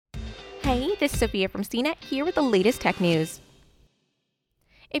Hey, this is Sophia from CNET here with the latest tech news.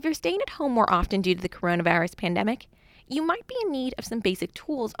 If you're staying at home more often due to the coronavirus pandemic, you might be in need of some basic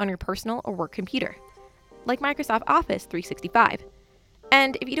tools on your personal or work computer, like Microsoft Office 365.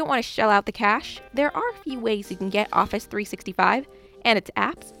 And if you don't want to shell out the cash, there are a few ways you can get Office 365 and its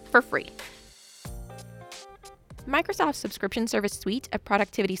apps for free. Microsoft's subscription service suite of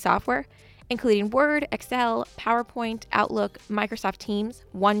productivity software, including Word, Excel, PowerPoint, Outlook, Microsoft Teams,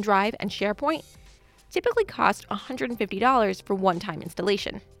 OneDrive, and SharePoint, typically cost $150 for one-time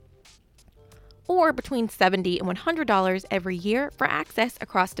installation, or between $70 and $100 every year for access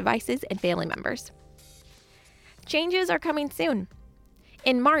across devices and family members. Changes are coming soon.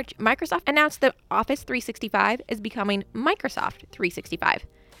 In March, Microsoft announced that Office 365 is becoming Microsoft 365,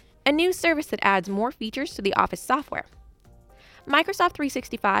 a new service that adds more features to the Office software. Microsoft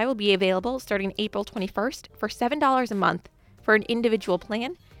 365 will be available starting April 21st for $7 a month for an individual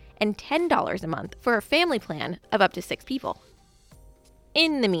plan and $10 a month for a family plan of up to 6 people.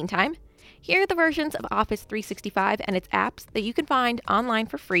 In the meantime, here are the versions of Office 365 and its apps that you can find online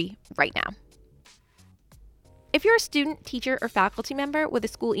for free right now. If you're a student, teacher, or faculty member with a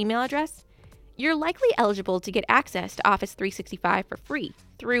school email address, you're likely eligible to get access to Office 365 for free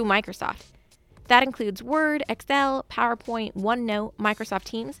through Microsoft. That includes Word, Excel, PowerPoint, OneNote, Microsoft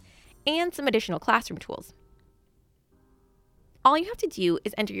Teams, and some additional classroom tools. All you have to do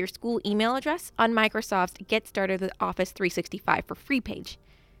is enter your school email address on Microsoft's Get Started with Office 365 for free page.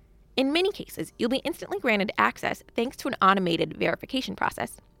 In many cases, you'll be instantly granted access thanks to an automated verification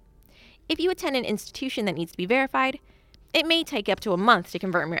process. If you attend an institution that needs to be verified, it may take up to a month to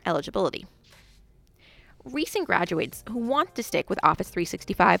confirm your eligibility. Recent graduates who want to stick with Office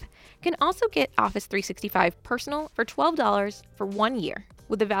 365 can also get Office 365 Personal for $12 for 1 year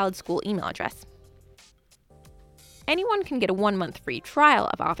with a valid school email address. Anyone can get a 1-month free trial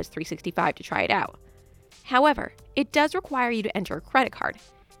of Office 365 to try it out. However, it does require you to enter a credit card,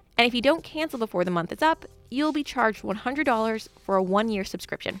 and if you don't cancel before the month is up, you'll be charged $100 for a 1-year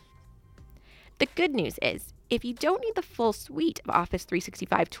subscription. The good news is, if you don't need the full suite of Office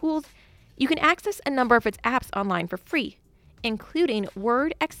 365 tools, you can access a number of its apps online for free, including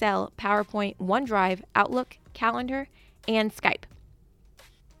Word, Excel, PowerPoint, OneDrive, Outlook, Calendar, and Skype.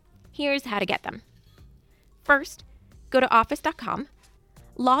 Here's how to get them. First, go to office.com,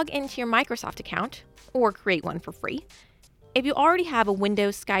 log into your Microsoft account, or create one for free. If you already have a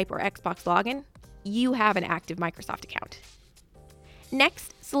Windows, Skype, or Xbox login, you have an active Microsoft account.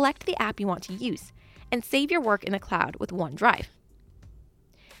 Next, select the app you want to use and save your work in the cloud with OneDrive.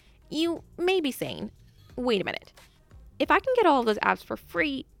 You may be saying, wait a minute, if I can get all of those apps for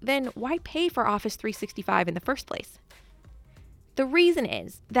free, then why pay for Office 365 in the first place? The reason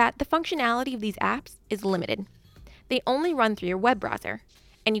is that the functionality of these apps is limited. They only run through your web browser,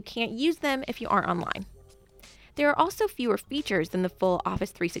 and you can't use them if you aren't online. There are also fewer features than the full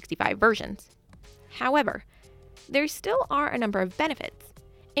Office 365 versions. However, there still are a number of benefits,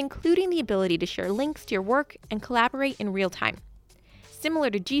 including the ability to share links to your work and collaborate in real time,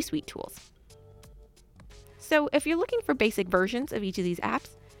 similar to G Suite tools. So if you're looking for basic versions of each of these apps,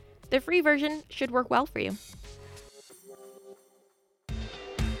 the free version should work well for you.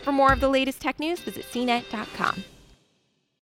 For more of the latest tech news, visit cnet.com.